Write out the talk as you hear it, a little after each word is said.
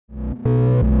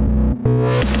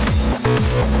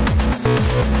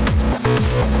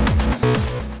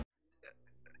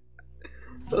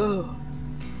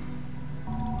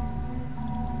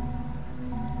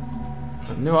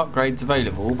New upgrades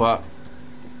available, but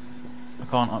I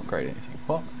can't upgrade anything.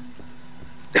 What?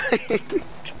 It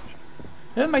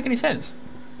doesn't make any sense.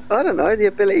 I don't know, the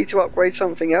ability to upgrade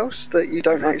something else that you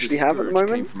don't actually have at the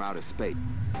moment. Came from outer space.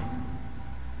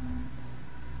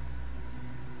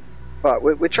 Right,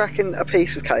 we're tracking a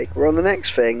piece of cake. We're on the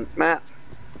next thing. Matt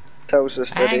tells us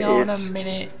that Hang on a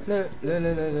minute. Look.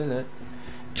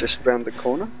 just round the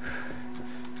corner.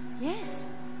 Yes.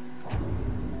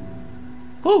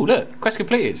 Oh, look. Quest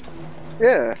completed.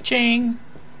 Yeah. Ching.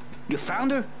 You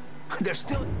found her? They're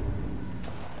still...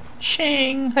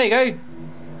 Ching. There you go.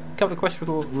 Couple of quest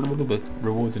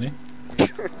rewards in here.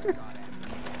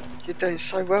 You're doing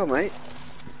so well, mate.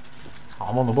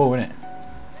 I'm on the ball, innit?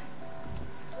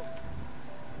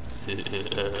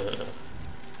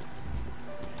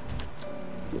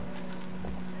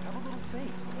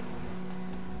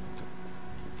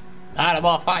 Out of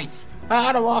our face!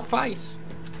 Out of our face!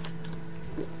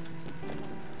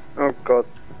 Oh god,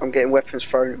 I'm getting weapons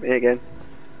thrown at me again.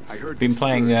 I heard Been the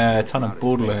playing scourge a came ton from of outer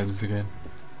Borderlands space. again.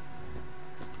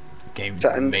 Game's Is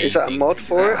that, amazing. is that a mod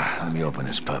for it? Let me open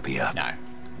this puppy up. No.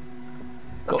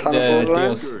 Got ton of the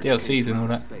Borderlands? DLCs and all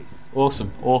that.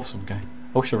 Awesome, awesome game.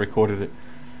 I wish I recorded it.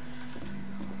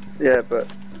 Yeah, but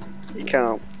you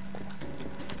can't.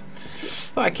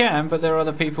 Well, I can, but there are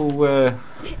other people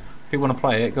who want to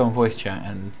play it, go on voice chat,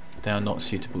 and they are not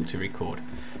suitable to record.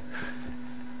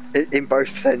 In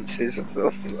both senses of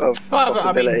Well, but I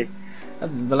possibility.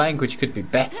 mean, the language could be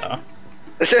better,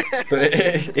 but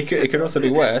it could also be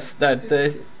worse.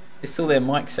 It's still their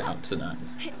mic setups and that.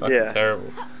 It's fucking Yeah.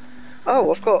 terrible.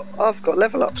 Oh, I've got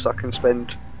level ups I can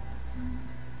spend.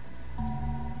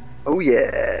 Oh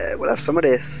yeah, we'll have some of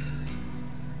this.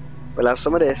 We'll have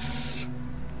some of this.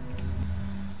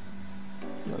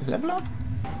 Level up?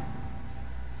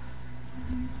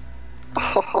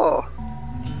 Oh,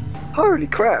 holy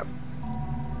crap!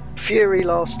 Fury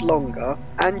lasts longer,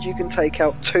 and you can take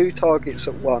out 2 targets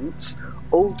at once.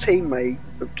 All team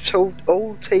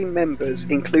members,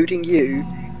 including you,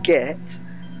 get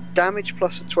damage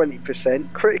plus a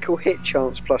 20%, critical hit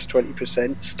chance plus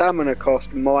 20%, stamina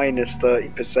cost minus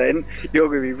 30%. You're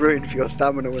going to be ruined for your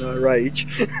stamina when I rage.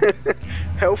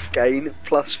 Health gain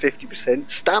plus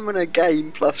 50%, stamina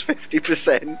gain plus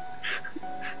 50%,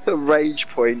 rage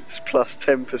points plus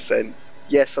 10%.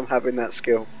 Yes, I'm having that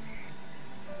skill.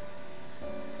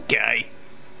 Gay.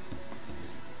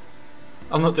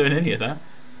 I'm not doing any of that.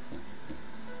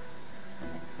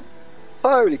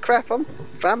 Holy crap, I'm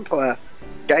vampire.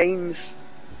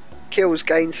 Kills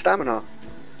gain stamina.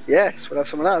 Yes, we'll have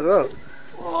some of that as well.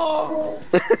 Oh.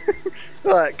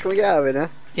 Right, can we get out of here now?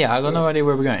 Yeah, I got no idea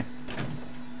where we're going.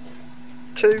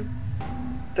 To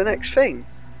the next thing.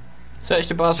 Search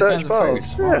the bars for Search cans of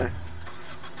bars, food. yeah.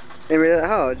 Ain't really that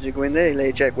hard. You go in there, you lay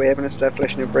a jack web and a stuff flesh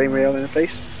and your brain reel in a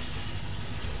piece.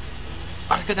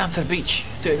 Oh, let's go down to the beach.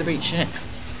 Do it at the beach, innit?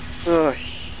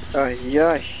 Oh,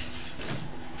 yeah.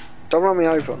 Don't run me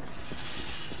over.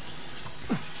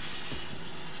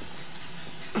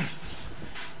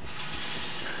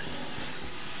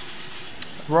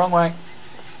 Wrong way.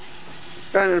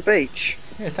 Going to the beach.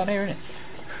 Yeah, it's down here, innit?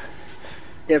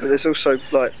 Yeah, but there's also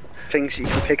like things you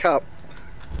can pick up.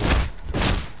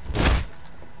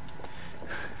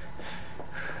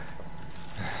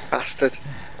 Bastard.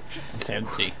 It's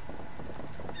empty.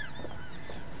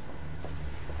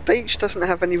 Beach doesn't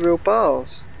have any real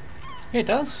bars. Yeah, it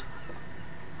does.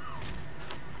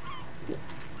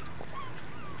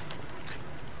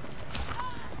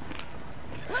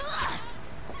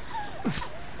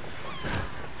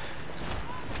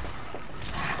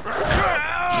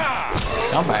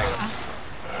 Come back.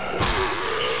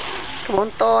 Come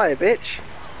on, die, bitch.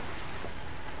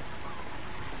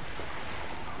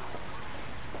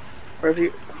 Where have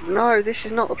you... No, this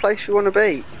is not the place you want to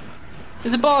be.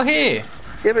 There's a bar here.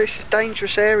 Yeah, but it's a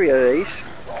dangerous area, these.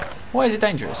 Why is it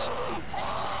dangerous?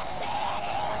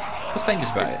 What's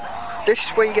dangerous about it? This is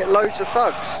where you get loads of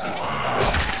thugs.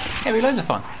 Yeah, it'll be loads of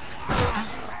fun.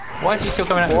 Why is he still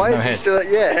coming out Why with no is he head? still...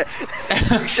 Yeah.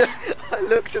 I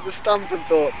looked at the stump and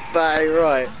thought, that ain't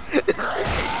right.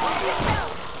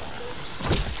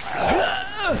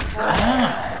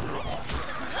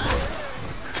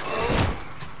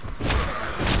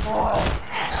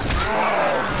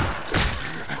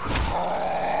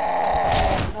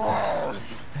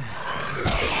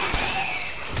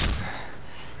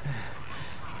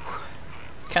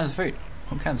 Cans of food.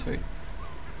 What cans of food?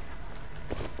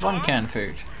 One can of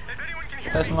food.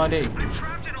 Personal ID.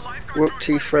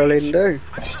 Whoopty Frelindo.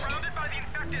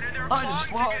 I just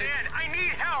farted. I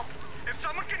need help. If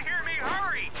someone can hear me,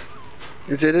 hurry.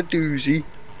 Is it a doozy?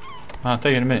 I'll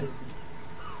tell you in a minute.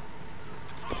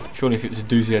 Surely if it was a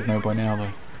doozy I'd know by now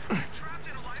though. Trapped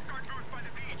in a lifeguard booth by the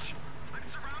beach. I'm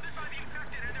surrounded by the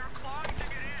infected and they're clawing to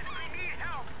get in. We need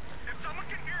help. If someone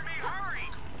can hear me, hurry!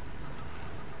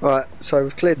 Right, so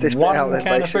we've cleared this bit One out then,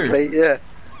 can of food. basically. Yeah.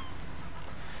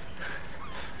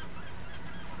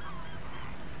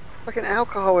 Fucking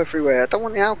alcohol everywhere. I don't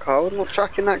want the alcohol. I'm not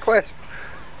tracking that quest.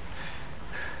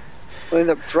 I'll end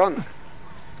up drunk.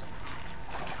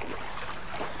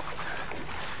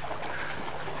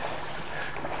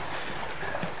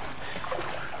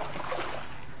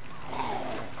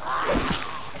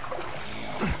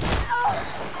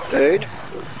 Dude,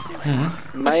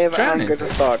 may have drowning. angered a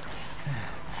thug.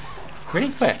 Really?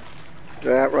 Where?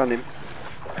 To outrun him.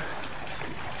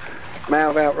 May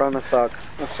have outrun a thug.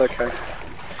 That's okay.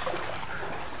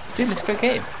 Dude, let's go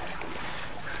get him.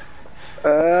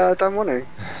 I don't want to.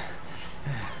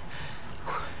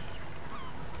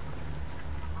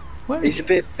 Where is He's he? a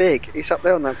bit big. He's up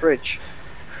there on that bridge.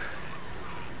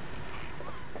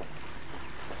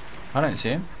 I don't see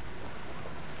him.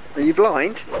 Are you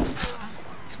blind?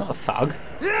 He's not a thug.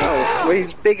 Oh, well, he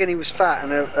was big and he was fat,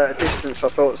 and at a distance I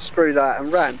thought, screw that,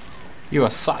 and ran. You are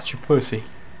such a pussy.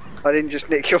 I didn't just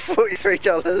nick your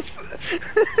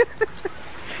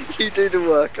 $43. You do the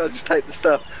work, I'll just take the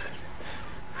stuff.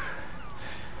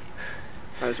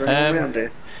 Oh, is there anyone around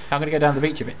here? I'm going to go down the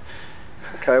beach a bit.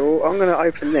 Okay, well, I'm going to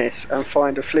open this and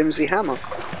find a flimsy hammer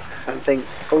and think,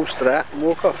 balls to that, and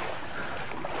walk off.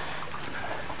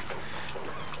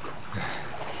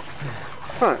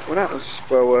 Right, well that was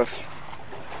well worth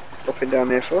dropping down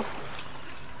there for.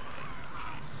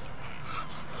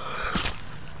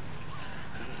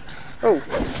 Oh,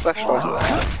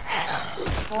 flashlight.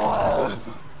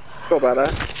 Forgot about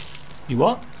that. You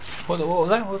what? What was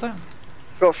that? What was that?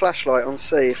 Got a flashlight on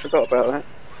C, forgot about that.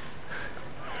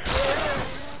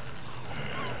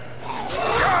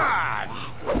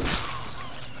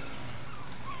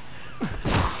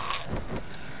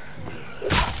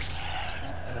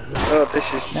 Oh,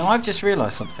 this is... Now I've just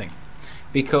realised something.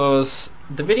 Because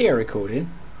the video recording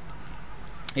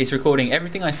is recording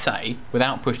everything I say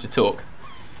without push to talk.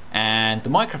 And the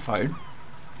microphone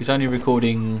is only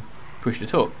recording push to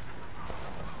talk.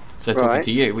 So talking Right.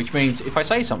 to you, which means if I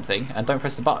say something and don't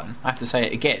press the button, I have to say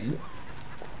it again.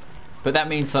 But that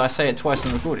means that I say it twice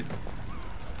on the recording.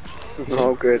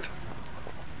 Oh, good.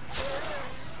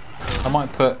 I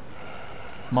might put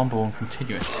mumble on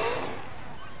continuous.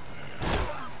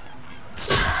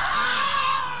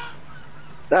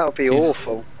 That would be Seems-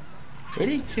 awful.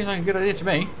 Really? Seems like a good idea to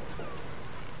me.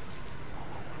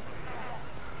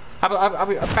 I'll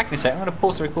be back in a sec. I'm going to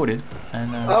pause the recording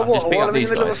and Oh, I'll what? just pick While up I'm in these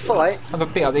the middle guys. of a fight? I'm going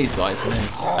to pick up these guys and then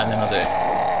I'll do it.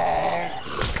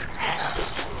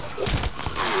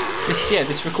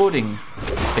 This recording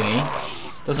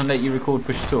thingy doesn't let you record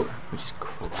push to talk, which is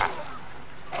crap.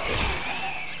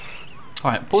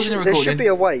 Alright, pausing the There recording. should be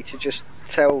a way to just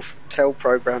tell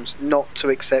programs not to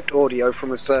accept audio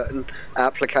from a certain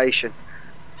application.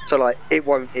 So like, it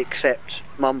won't accept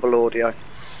mumble audio.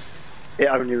 It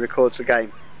only records the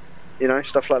game. You know,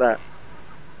 stuff like that.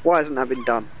 Why hasn't that been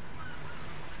done?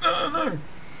 No.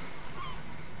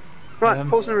 Right,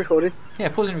 pausing the recording. Yeah,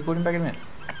 pausing the recording, back in a minute.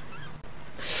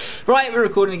 Right, we're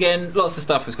recording again. Lots of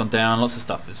stuff has gone down. Lots of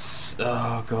stuff is...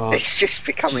 Oh, God. It's just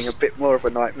becoming a bit more of a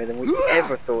nightmare than we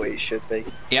ever thought it should be.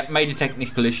 Yep, major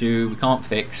technical issue. We can't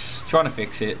fix. Trying to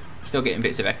fix it. Still getting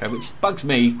bits of echo, which bugs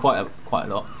me quite a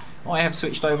lot. I have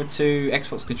switched over to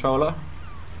Xbox controller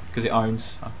because it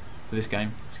owns for this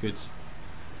game. It's good.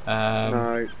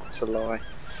 No, it's a lie.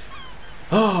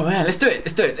 Oh man, let's do it.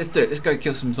 Let's go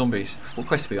kill some zombies. What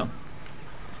quest are we on?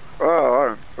 Oh, I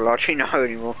don't bloody know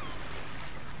anymore.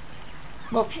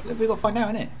 Well, we got to find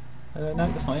out, innit? No,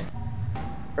 that's not it.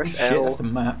 Press Shit, L. that's the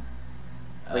map.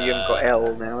 Well, you haven't got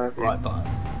L now, have you? Right button.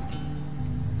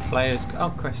 Players. Oh,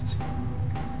 quests.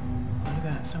 Oh, look at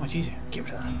that. So much easier. Get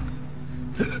rid of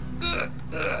that.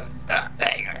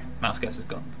 There you go. Mouse cursor is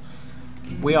gone.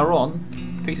 We are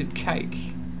on a piece of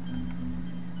cake.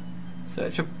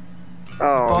 Search a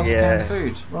Oh, basket yeah. cans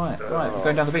food. Right. We're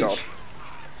going down the beach. God.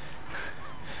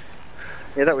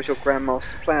 Yeah, that was your grandmaster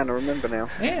plan, I remember now.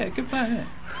 Yeah, good plan, yeah.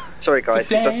 Sorry guys,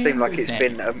 Good it does seem like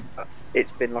plan.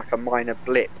 it's been like a minor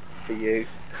blip for you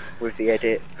with the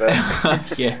edit, but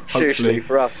Yeah, seriously, hopefully.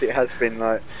 for us it has been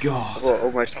like, God. what,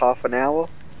 almost half an hour?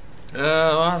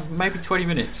 Well, maybe 20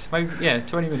 minutes. Maybe, yeah,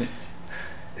 20 minutes.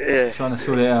 Yeah, Trying to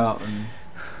sort it out. And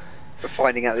but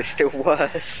finding out it's still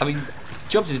worse. I mean,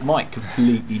 Jobs' mic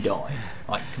completely died.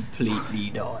 Like, completely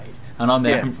died. And I'm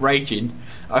there Yeah. raging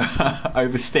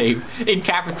over Steam. In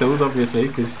capitals, obviously,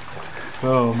 because...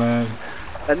 Oh, man.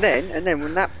 And then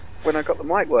when I got the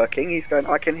mic working, he's going,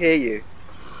 I can hear you.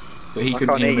 but he I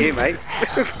couldn't can't hear you, me. mate.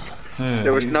 Oh,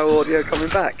 There was it no just- audio coming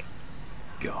back.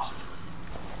 God.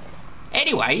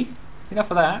 Anyway, enough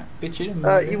of that,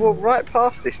 bitching. You walk right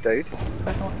past this dude,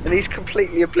 That's not. and he's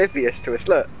completely oblivious to us.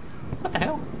 Look, What the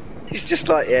hell? he's just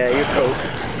like, yeah, you're cool.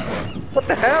 What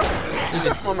the hell? He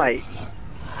just Come on, mate.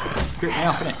 gripped me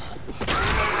off, innit?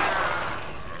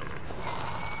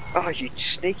 Oh, you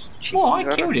sneaky cheeky. Oh, I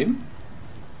runner. killed him.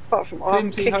 Apart from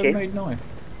I'm Flimsy kicking. homemade knife.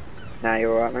 Nah,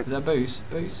 you're alright, man. Is that booze?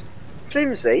 Booze?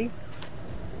 Flimsy?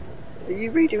 Are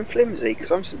you reading flimsy? Because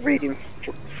I'm reading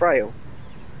frail.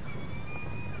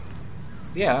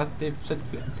 Yeah, they've said.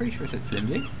 I'm pretty sure it said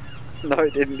flimsy. No,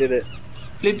 it didn't, did it?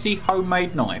 Flimsy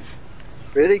homemade knife.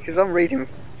 Really? Because I'm reading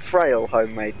frail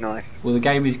homemade knife. Well, the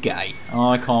game is gay.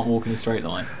 I can't walk in a straight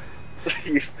line.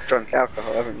 You've drunk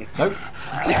alcohol, haven't you? Nope.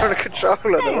 You're on a controller,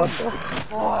 no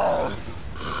wonder.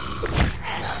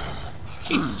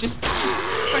 Jesus, just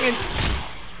fucking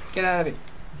get out of it.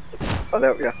 I'll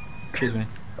help you. Cheers, man.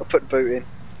 I'll put the boot in.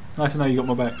 Nice to know you got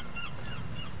my back.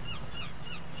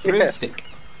 Yeah. Broomstick.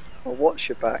 I'll watch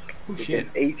your back. Oh, It shit.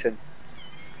 gets eaten.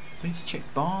 I need to check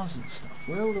bars and stuff.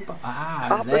 Where are all the bars? Ah,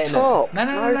 Up over the there, top. look. No,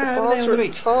 the over there bars on are the at the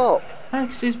beach. top. No,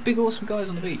 'cause there's big awesome guys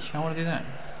on the beach. I want to do that.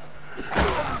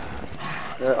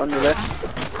 On your left.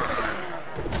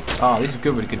 Oh, this is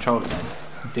good with the controller, man.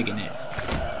 I'm digging this.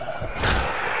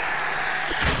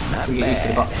 We get used to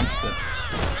the buttons, but...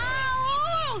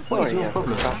 What is Oh, your yeah,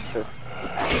 problem? bastard.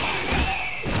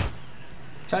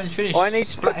 Challenge finished. Oh, I need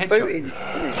to Splat put the boot headshot. in.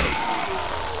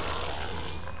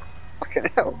 Fucking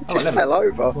hell. Oh, Just level. fell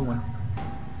over. Wrong one.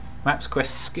 Maps,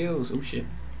 quest, skills. Oh shit.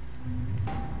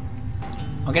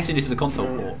 I'm guessing this is a console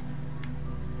port.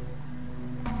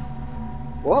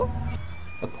 What?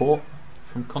 A port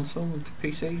from console into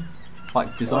PC?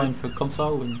 Like designed for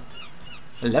console and...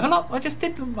 A level up? I just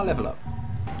did my level up.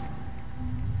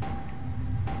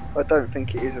 I don't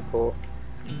think it is a port.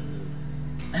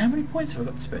 How many points have I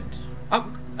got to spend?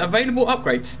 Available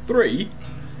upgrades 3?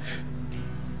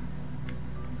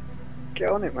 Get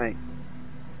on it, mate.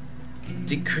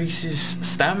 Decreases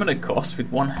stamina cost with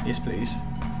 1... Yes, please.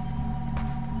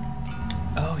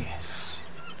 Oh, yes.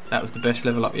 That was the best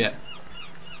level up yet.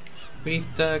 We need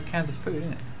cans of food,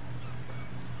 innit?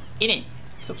 Innit?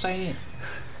 Stop saying innit.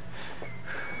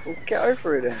 Well, get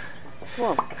over it then. Come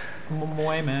on. Come on,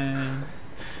 boy, man.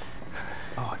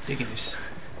 Oh, digging this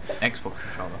Xbox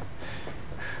controller.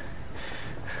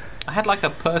 I had like a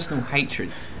personal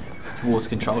hatred towards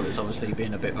controllers, obviously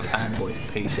being a bit of a fanboy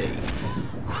for PC. And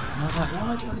I was like,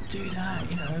 why do you want to do that?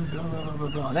 You know, blah, blah, blah, blah,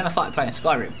 blah. And then I started playing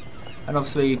Skyrim. And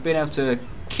obviously being able to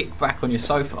kick back on your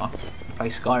sofa and play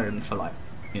Skyrim for like,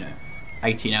 you know,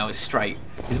 18 hours straight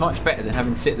is much better than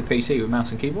having to sit at the PC with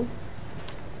mouse and keyboard.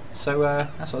 So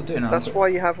that's what I was doing. That's why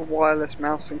you have a wireless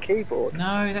mouse and keyboard.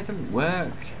 No, that doesn't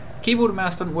work. Keyboard and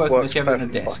mouse doesn't work Works unless you have it on a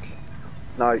perfectly desk. fine.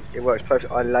 No, it works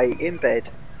perfectly. I lay in bed.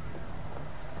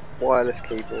 Wireless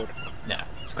keyboard. Nah,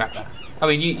 scrap that. I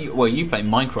mean, you play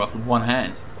Minecraft with one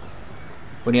hand.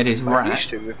 When he had his I rat. used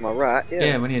to with my rat, yeah.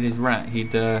 Yeah, when he had his rat, he'd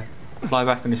fly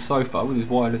back on his sofa with his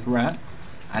wireless rat,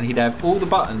 and he'd have all the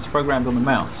buttons programmed on the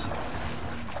mouse,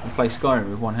 and play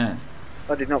Skyrim with one hand.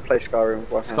 I did not play Skyrim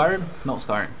with one hand. Skyrim? Not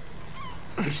Skyrim.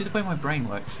 This is the way my brain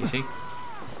works, you see.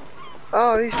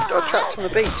 Oh, these are trapped on the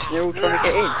beach and they're all trying to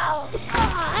get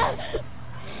in.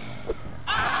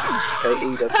 Okay,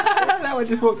 E does. That one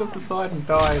just walked off the side and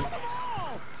died.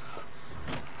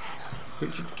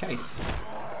 Richard Case.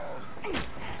 What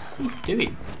are you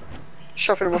doing?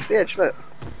 Shoving them off the edge, look.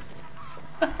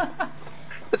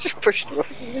 I just pushed them off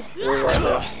the edge. They're right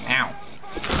there. Ow.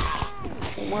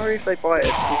 Don't worry if they bite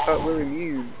us, we're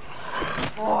immune.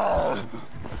 God,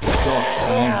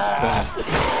 my name's bad.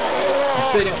 I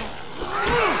was doing it.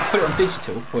 I put it on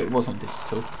digital. Well, it was on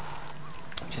digital.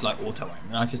 Which is like auto aim.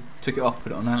 And I just took it off,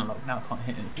 put it on analog. Now I can't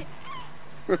hit anything.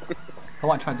 I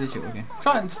might try digital again.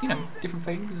 Try and, you know, different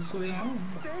things and sort it out.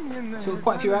 So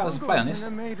quite a few hours to play on this. I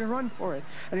made a run for it.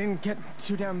 I didn't get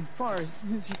too damn far, as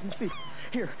you can see.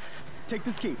 Here, take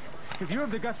this key. If you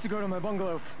have the guts to go to my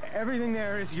bungalow, everything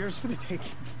there is yours for the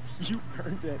taking. You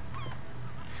earned it.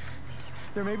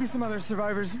 There may be some other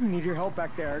survivors who need your help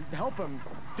back there. Help them.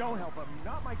 Don't help them.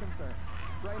 Not my concern.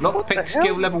 Right? Lockpick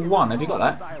skill level 1. Have you got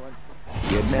that?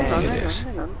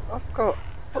 Hang on. I've got...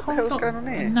 What the hell's going on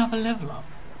here? Another level up.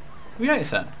 Have you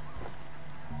noticed that?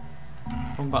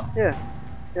 Wrong button. Yeah.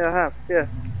 Yeah, I have. Yeah.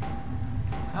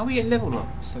 How are we getting level up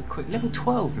so quick? Level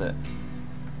 12, look.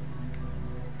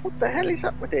 What the hell is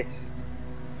up with this?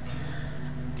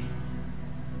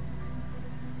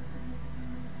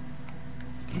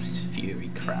 What's this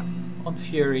Fury crap? On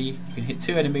Fury, you can hit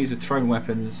 2 enemies with thrown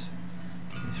weapons.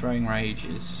 Throwing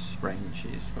ranges, blah,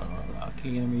 blah, blah.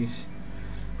 Killing enemies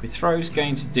with throws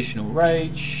gains additional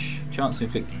rage. Chance to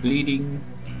inflict bleeding.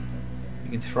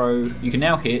 You can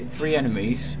now hit 3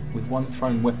 enemies with 1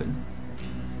 thrown weapon.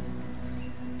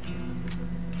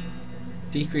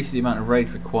 Decreases the amount of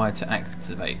rage required to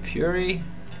activate Fury.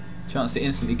 Chance to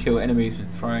instantly kill enemies when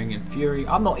throwing in Fury.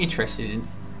 I'm not interested in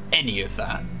any of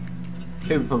that.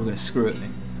 People are probably going to screw at me.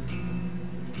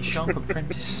 Sharp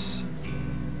Apprentice.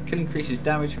 Kill increases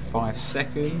damage for 5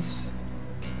 seconds.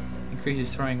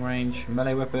 Increases throwing range for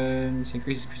melee weapons.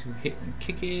 Increases critical hit and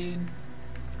kicking.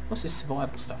 What's this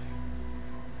survival stuff?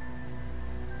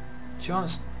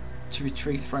 Chance to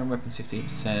retrieve thrown weapons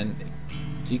 15%.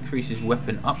 Decreases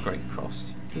weapon upgrade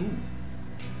cost. Ooh.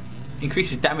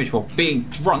 Increases damage while being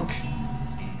drunk.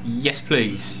 Yes,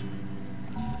 please.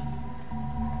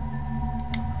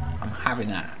 I'm having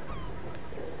that.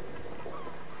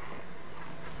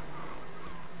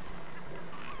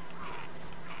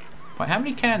 Right, how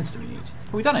many cans do we need?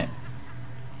 Have we done it?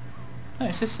 No,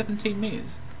 it says 17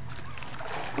 meters.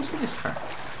 What's in this crap?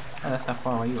 Oh, that's how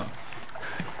far away you are.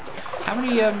 How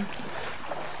many of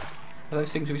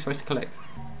those things are we supposed to collect?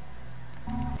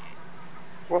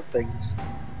 What things?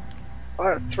 I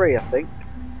have 3, I think.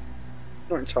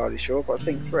 Not entirely sure, but I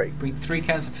think 3. Bring 3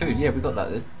 cans of food. Yeah, we got that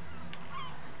then.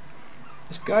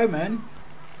 Let's go, man.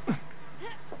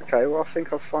 Okay, well I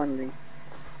think I've finally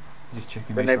Just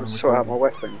checking. been able to sort out my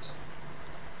weapons.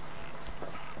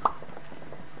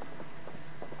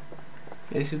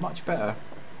 Yeah, this is much better.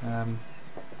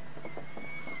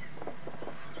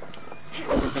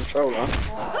 Controller.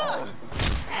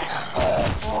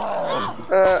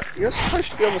 You're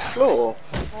supposed to be on the floor.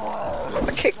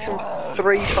 I kicked him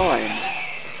 3 times.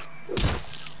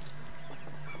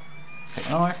 Take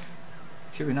a knife.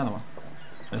 Should be another one.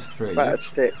 That's 3. Battered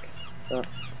stick. But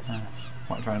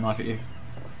Might throw a knife at you.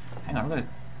 Hang on, I'm going to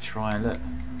try and look.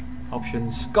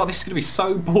 Options. God, this is going to be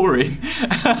so boring.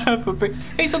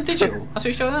 It's on digital. I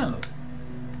switched to analog.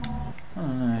 I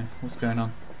don't know. What's going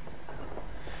on?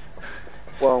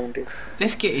 wounded.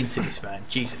 Let's get into this, man.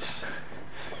 Jesus.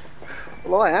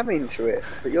 Well, I am into it,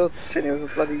 but you're sitting here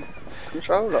with a bloody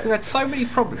controller. We've had so many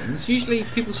problems. Usually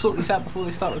people sort this out before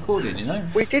they start recording, you know?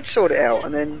 We did sort it out,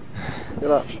 and then you're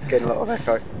like getting a lot of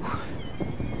echo.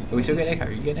 Are we still getting echo?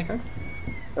 Are you getting echo?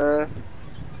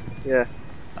 Yeah.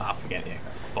 Ah, forget the echo.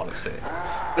 Bollocks to it.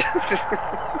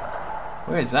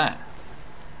 Where is that?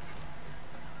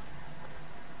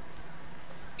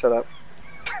 Shut up.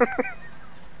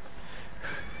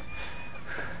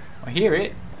 I hear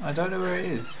it. I don't know where it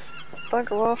is. Don't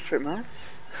go after it, man.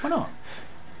 Why not?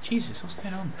 Jesus, what's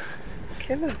going on?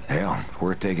 Kill us. Hell,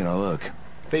 we're taking a look.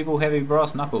 Feeble, heavy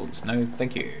brass knuckles. No,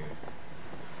 thank you.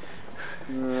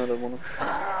 No, I don't want to.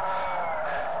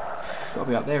 It's got to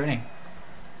be up there, isn't he?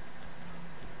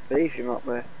 Leave him up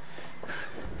there.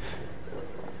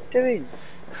 Doing.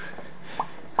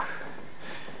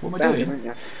 What am I Found doing? him, haven't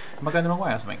you? Am I going the wrong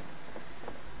way or something?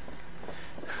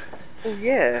 Oh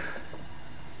yeah.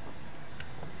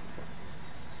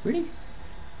 Really?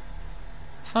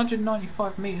 It's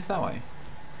 195 metres that way.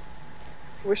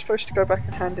 We're supposed to go back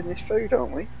and hand in this food,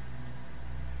 aren't we?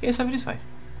 Yeah, it's over this way.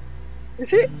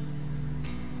 Is it?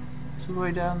 It's all the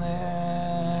way down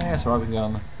there. That's right, we can go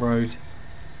on the road. It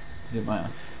doesn't matter.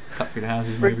 Cut through the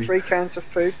houses, Bring maybe. 3 cans of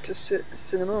food to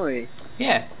Cinnamoi.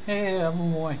 Yeah, I'm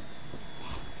on my way.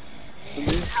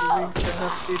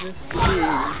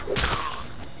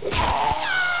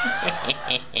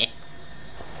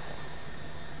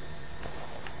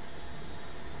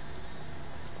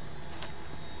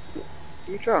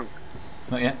 You drunk?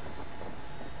 Not yet.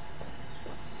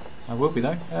 I will be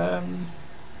though. Oh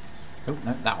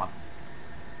no, that one.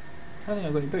 I don't think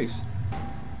I've got any booze.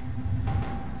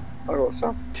 I got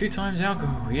some. 2 times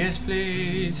alcohol, yes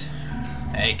please.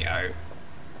 There you go.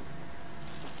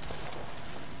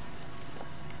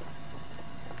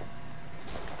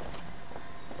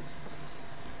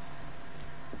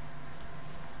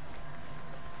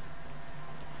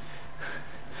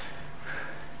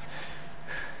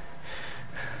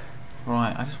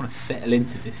 Right, I just want to settle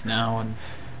into this now and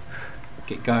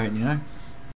get going, you know?